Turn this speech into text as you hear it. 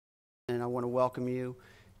and I want to welcome you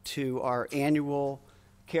to our annual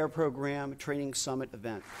CARE Program Training Summit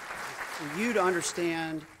event. For you to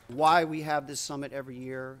understand why we have this summit every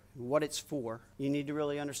year, and what it's for, you need to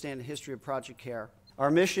really understand the history of Project CARE.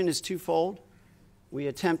 Our mission is twofold. We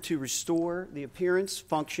attempt to restore the appearance,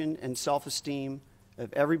 function, and self-esteem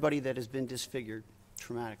of everybody that has been disfigured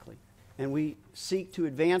traumatically. And we seek to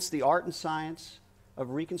advance the art and science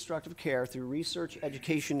of reconstructive care through research,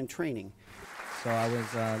 education, and training. So I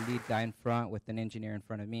was lead guy in front with an engineer in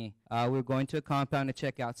front of me. We were going to a compound to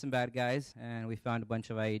check out some bad guys, and we found a bunch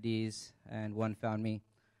of IEDs, and one found me.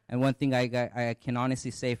 And one thing I can honestly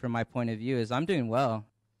say from my point of view is I'm doing well.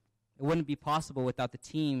 It wouldn't be possible without the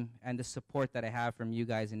team and the support that I have from you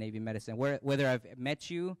guys in Navy Medicine. Whether I've met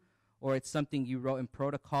you or it's something you wrote in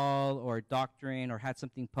protocol or doctrine or had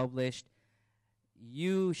something published,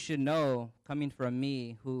 you should know, coming from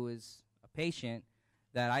me who is a patient,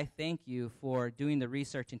 that I thank you for doing the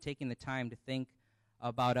research and taking the time to think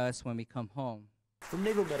about us when we come home. From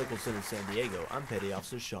Naval Medical Center San Diego, I'm Petty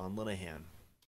Officer Sean Linehan.